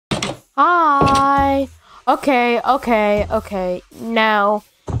Hi. Okay. Now,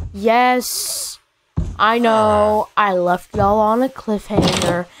 yes, I know I left y'all on a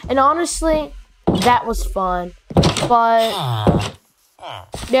cliffhanger, and honestly, that was fun. But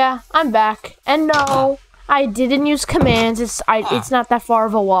yeah, I'm back, and no, I didn't use commands. It's not that far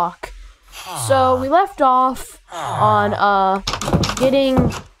of a walk. So we left off on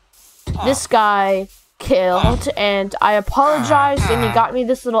getting this guy killed, and I apologized, and he got me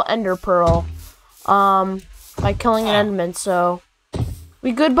this little ender pearl by killing an enderman. So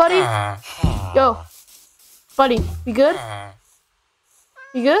we good, buddy? Yo, buddy, you good?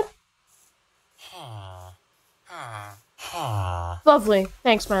 You good? Lovely,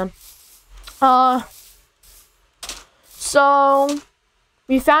 thanks, man. So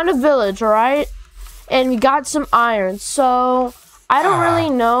we found a village, alright? And we got some iron, so I don't really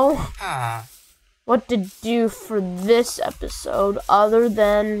know what to do for this episode other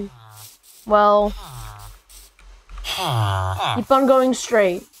than, well, keep on going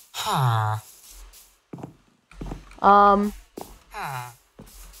straight.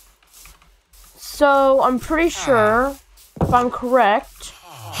 So I'm pretty sure, if I'm correct,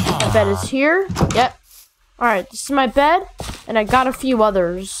 my bed is here. Yep. Alright, this is my bed, and I got a few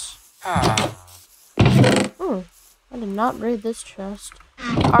others. I did not raid this chest.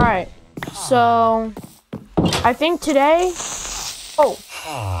 Alright, so I think today... Oh!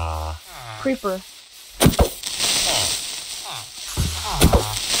 Creeper.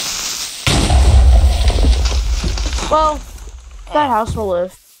 Well, that house will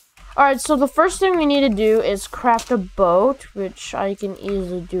live. Alright, so the first thing we need to do is craft a boat, which I can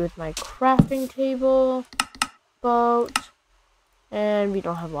easily do with my crafting table. Boat. And we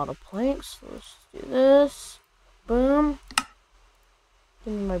don't have a lot of planks, so let's do this. Boom.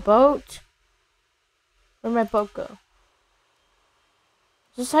 Give me my boat. Where'd my boat go?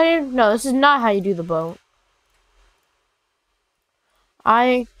 Is this how you... No, this is not how you do the boat.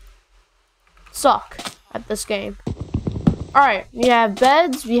 I suck at this game. Alright, we have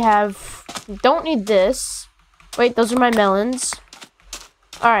beds, we don't need this. Wait, those are my melons.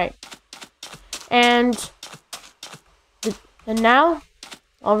 Alright. And now,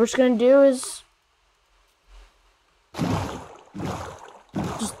 all we're just gonna do is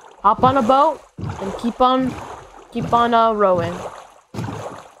just hop on a boat and keep on rowing.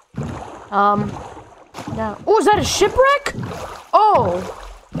 Now, oh, is that a shipwreck? Oh,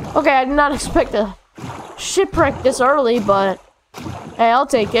 okay, I did not expect a shipwreck this early, but hey, I'll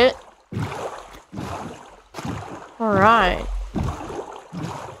take it. All right.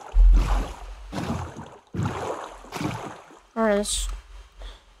 Alright, that's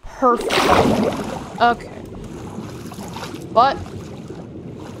perfect. Okay. What?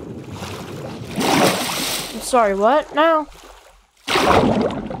 I'm sorry, what? No.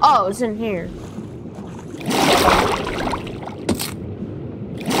 Oh, it's in here.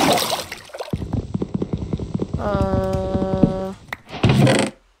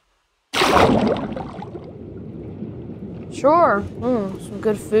 Sure. Some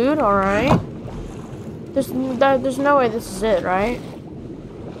good food, alright. There's no way this is it, right?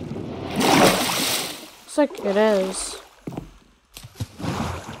 Looks like it is.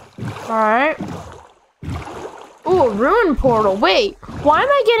 Alright. Ooh, a ruin portal. Wait, why am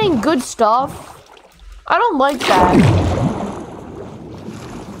I getting good stuff? I don't like that.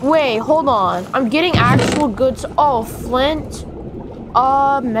 Wait, hold on. I'm getting actual goods. Oh, flint.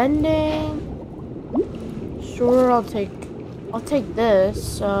 Mending. Sure, I'll take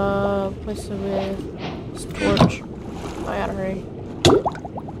this. Place it with torch. I gotta hurry.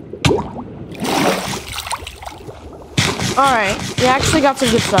 Alright, we actually got some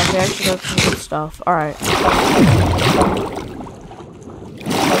good stuff. Alright.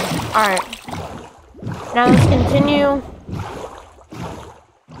 Alright. Now let's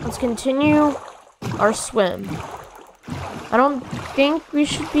continue our swim. I don't think we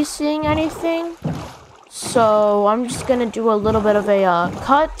should be seeing anything. So I'm just gonna do a little bit of a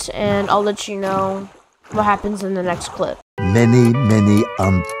cut, and I'll let you know what happens in the next clip. Many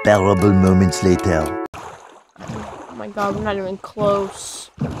unbearable moments later. Oh my god, we're not even close.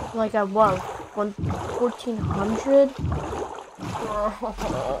 Like at what? 1400?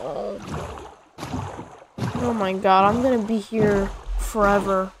 Oh my god, I'm gonna be here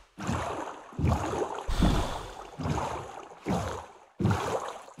forever.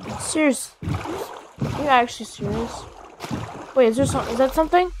 Serious? Are you actually serious? Wait, is that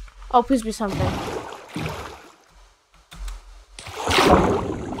something? Oh, please be something.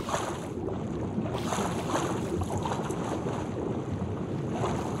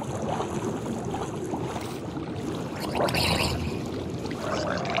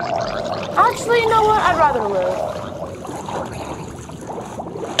 Actually, you know what? I'd rather live.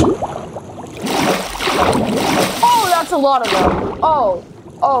 Oh, that's a lot of them.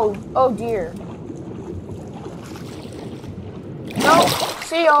 Oh dear. Nope.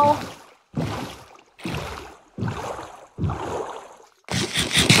 See y'all.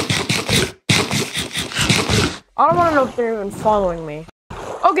 I don't want to know if they're even following me.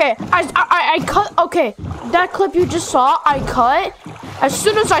 Okay, I cut. Okay, that clip you just saw, I cut as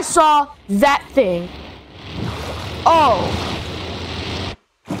soon as I saw that thing. Oh.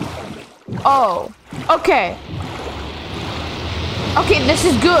 Okay. Okay, this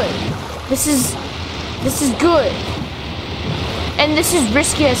is good. This is good. And this is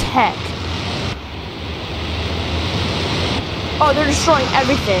risky as heck. Oh, they're destroying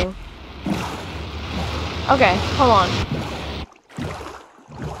everything. Okay, hold on.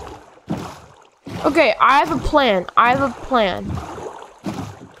 Okay, I have a plan.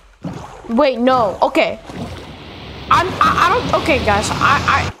 Wait, no. Okay. I don't. Okay, guys.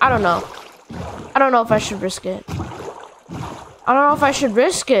 I don't know. I don't know if I should risk it.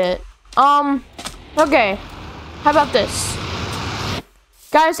 Okay. How about this?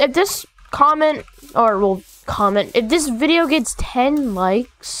 Guys, if this if this video gets 10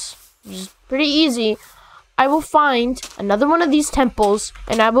 likes, which is pretty easy, I will find another one of these temples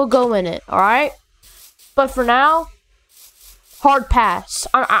and I will go in it, alright? But for now, hard pass.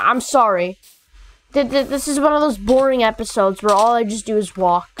 I'm sorry. This is one of those boring episodes where all I just do is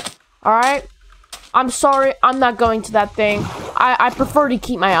walk, alright? I'm sorry, I'm not going to that thing. I prefer to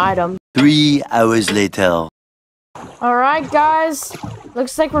keep my item. 3 hours later. Alright, guys.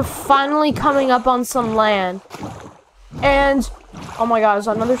 Looks like we're finally coming up on some land. And, oh my god, is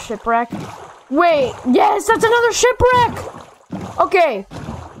that another shipwreck? Wait, yes, that's another shipwreck! Okay,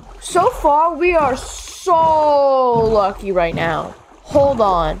 so far we are so lucky right now. Hold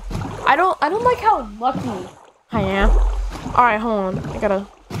on. I don't like how lucky I am. Alright, hold on. I gotta...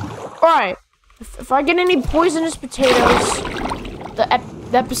 Alright. If I get any poisonous potatoes, the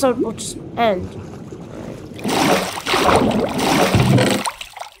episode will just end.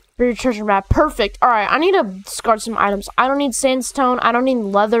 Your treasure map. Perfect. Alright, I need to discard some items. I don't need sandstone. I don't need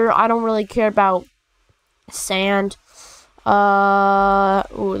leather. I don't really care about sand.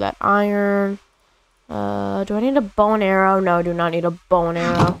 Ooh, that iron. Do I need a bow and arrow? No, I do not need a bow and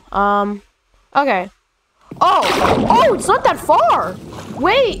arrow. Okay. Oh, it's not that far.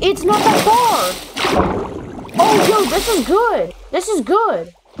 Wait, it's not that far. Oh, yo, this is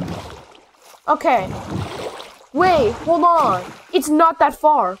good. Okay. Wait, hold on. It's not that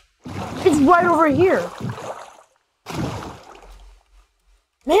far. It's right over here.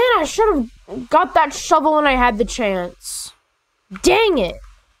 Man, I should have got that shovel when I had the chance. Dang it.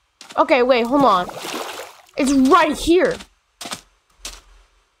 Okay, wait, hold on. It's right here.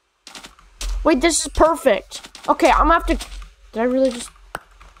 Wait, this is perfect. Okay, I'm gonna have to... Did I really just...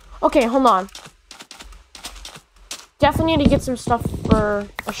 Okay, hold on. Definitely need to get some stuff for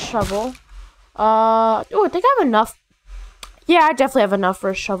a shovel. Oh, I think I have enough. Yeah, I definitely have enough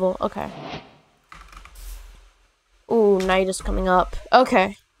for a shovel. Okay. Ooh, night is coming up.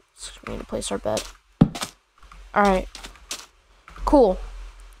 Okay. So we need to place our bed. Alright. Cool.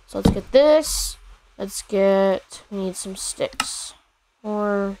 So let's get this. We need some sticks.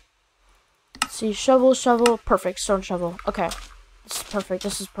 Or... Let's see, shovel. Perfect, stone shovel. Okay. This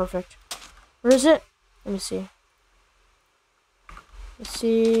is perfect. Where is it? Let me see. Let's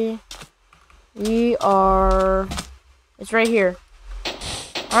see... It's right here.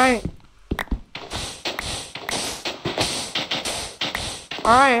 Alright.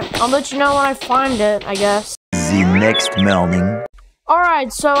 Alright, I'll let you know when I find it, I guess. The next morning.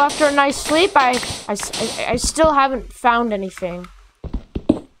 Alright, so after a nice sleep, I still haven't found anything.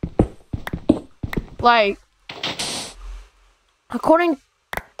 Like, according...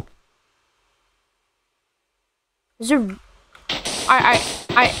 Is there...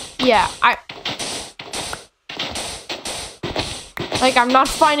 Like, I'm not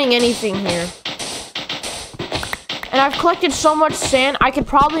finding anything here. And I've collected so much sand, I could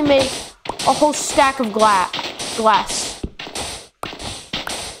probably make a whole stack of glass.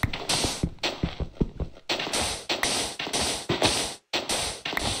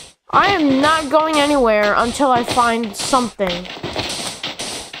 I am not going anywhere until I find something.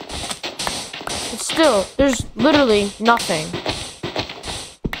 But still, there's literally nothing.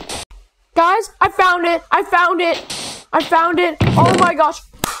 Guys, I found it! Oh my gosh.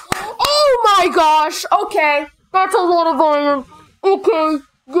 Okay. That's a lot of iron. Okay,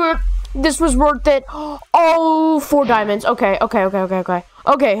 good. This was worth it. Oh, 4 diamonds. Okay.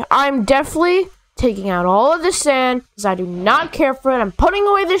 Okay, I'm definitely taking out all of the sand because I do not care for it. I'm putting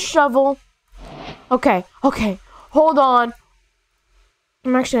away this shovel. Okay, okay. Hold on.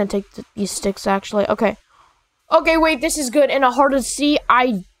 I'm actually gonna take these sticks, actually. Okay. Okay, wait, this is good. In a hard to see,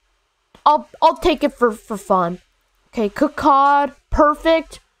 I'll take it for fun. Okay, cooked cod,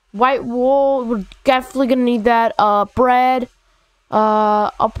 perfect. White wool, we're definitely gonna need that. Bread.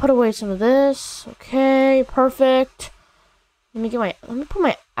 I'll put away some of this. Okay, perfect. Let me put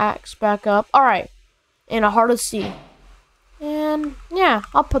my axe back up. Alright. In a hard to see. And yeah,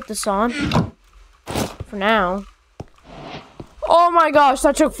 I'll put this on. For now. Oh my gosh,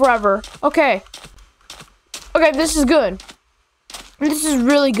 that took forever. Okay. Okay, this is good. This is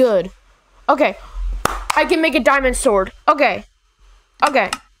really good. Okay. I can make a diamond sword. Okay. Okay.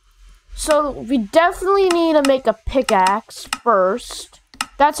 So, we definitely need to make a pickaxe first.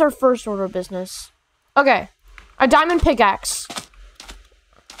 That's our first order of business. Okay. A diamond pickaxe.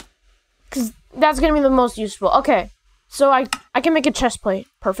 Because that's going to be the most useful. Okay. So, I can make a chest plate.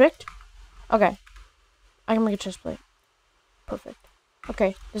 Perfect. Okay. I can make a chest plate. Perfect.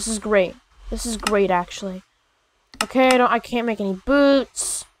 Okay. This is great. This is great, actually. Okay, I can't make any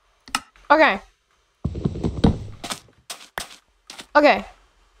boots. Okay. Okay.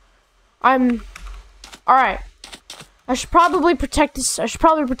 Alright. I should probably protect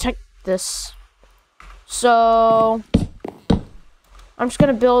this. So, I'm just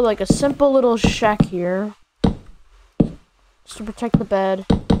gonna build like a simple little shack here. Just to protect the bed.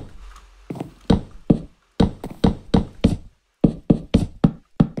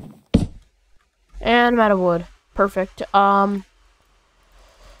 And I'm out of wood. Perfect. Let's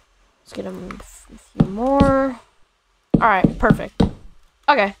get a few more. Alright, perfect.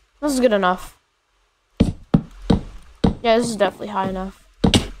 Okay, this is good enough. Yeah, this is definitely high enough.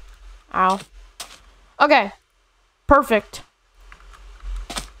 Ow. Okay, perfect.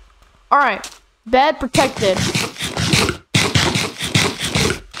 Alright, bed protected.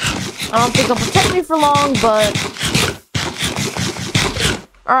 I don't think it'll protect me for long, but...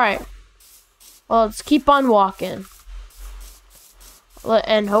 Alright. Well, let's keep on walking.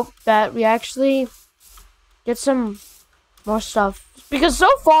 And hope that we actually get some more stuff. Because so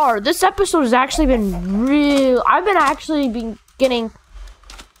far, this episode has actually been real. I've been actually getting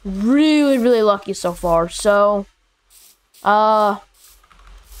really, really lucky so far. So, you know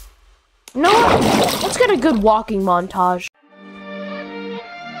what? Let's get a good walking montage.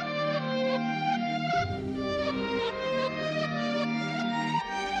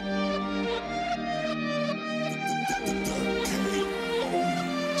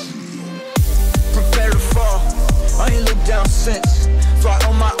 Down since fly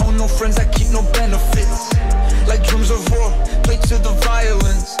on my own, no friends, I keep no benefits. Like drums of war, play to the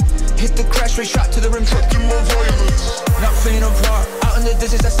violence. Hit the crash rate, shot to the rim, trucking more violence. Not faint of heart, out in the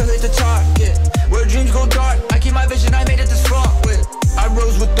distance, I still hit the target. Where dreams go dark, I keep my vision, I made it this far with. I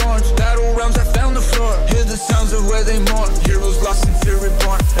rose with thorns, battle realms, I found the floor. Hear the sounds of where they mourn, heroes lost in fear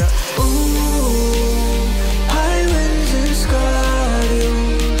reborn. Yeah. Ooh, high winds and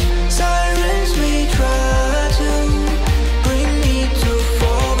sky, sirens may try.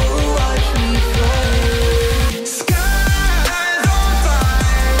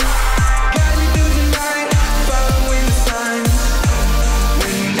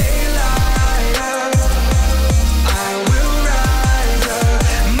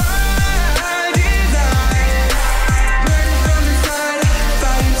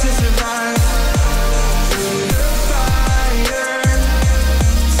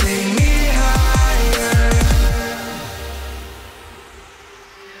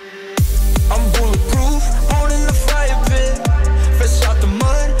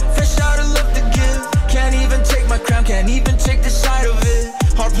 Can't even take the side of it.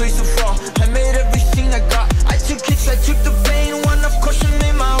 Hard place to fall. I made everything I got. I took hits, I took the pain. One of caution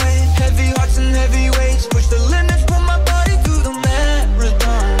made my way. Heavy hearts and heavy weights. Push the limits, put my body through the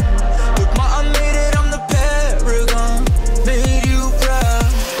marathon. Look, ma, I made it, I'm the paragon. Made you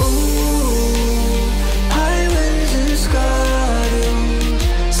proud. Ooh, high winds and sky.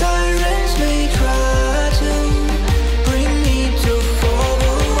 Sirens may try to bring me to fall,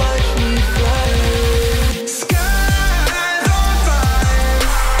 but watch me fly.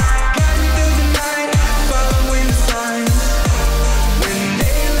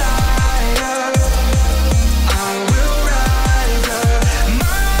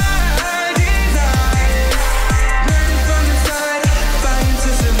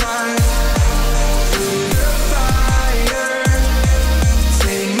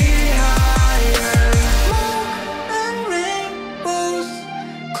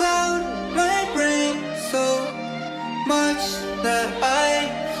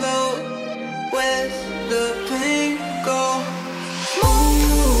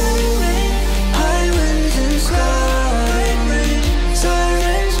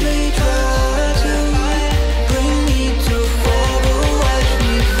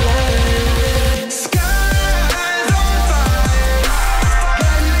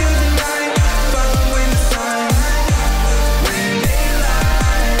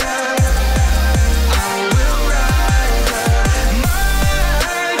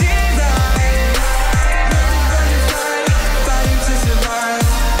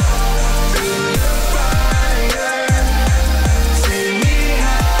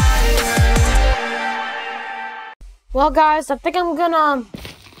 Well, guys, I think I'm gonna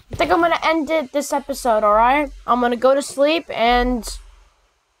end this episode. All right, I'm gonna go to sleep, and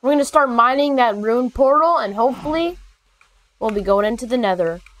we're gonna start mining that rune portal, and hopefully, we'll be going into the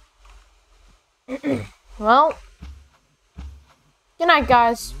Nether. Well, good night,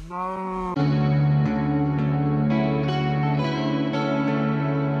 guys.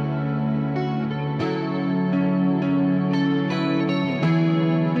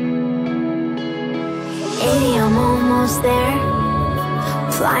 80, I'm almost there.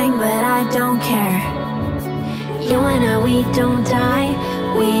 Flying, but I don't care. You and I, we don't die,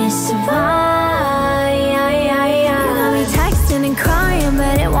 we survive. You got me texting and crying,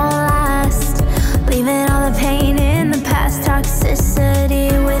 but it won't last. Leaving all the pain in the past. Toxicity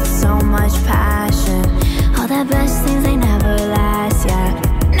with so much passion. All the best things, they never last, yeah.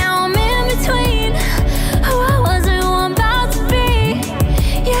 Now I'm in between who I was and who I'm about to be.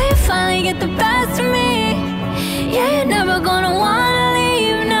 Yeah, you finally get the best of me. Yeah, you're never gonna wanna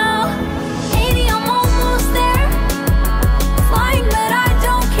leave now. 80, I'm almost there. Flying, but I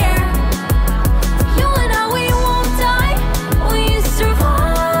don't care. You and I, we won't die, we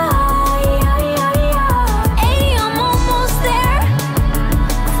survive. 80, I'm almost there.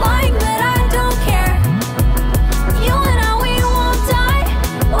 Flying, but I don't care. You and I, we won't die,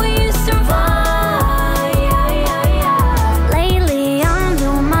 we survive. Lately, I'm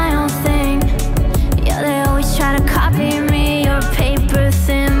doing my own thing. Yeah, they always try to copy me. Your paper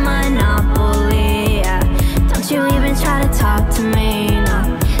thin monopoly, yeah. Don't you even try to talk to me, no.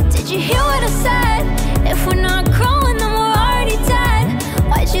 Did you hear what I said? If we're not growing, then we're already dead.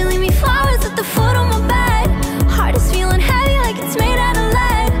 Why'd you leave me flowers at the foot of my bed? Heart is feeling heavy like it's made out of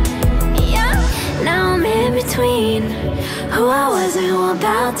lead. Yeah, now I'm in between who I was and who I'm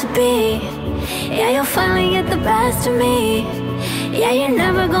about to be. Yeah, you'll finally get the best of me. Yeah, you're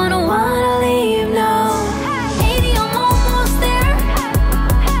never gonna wanna leave, no.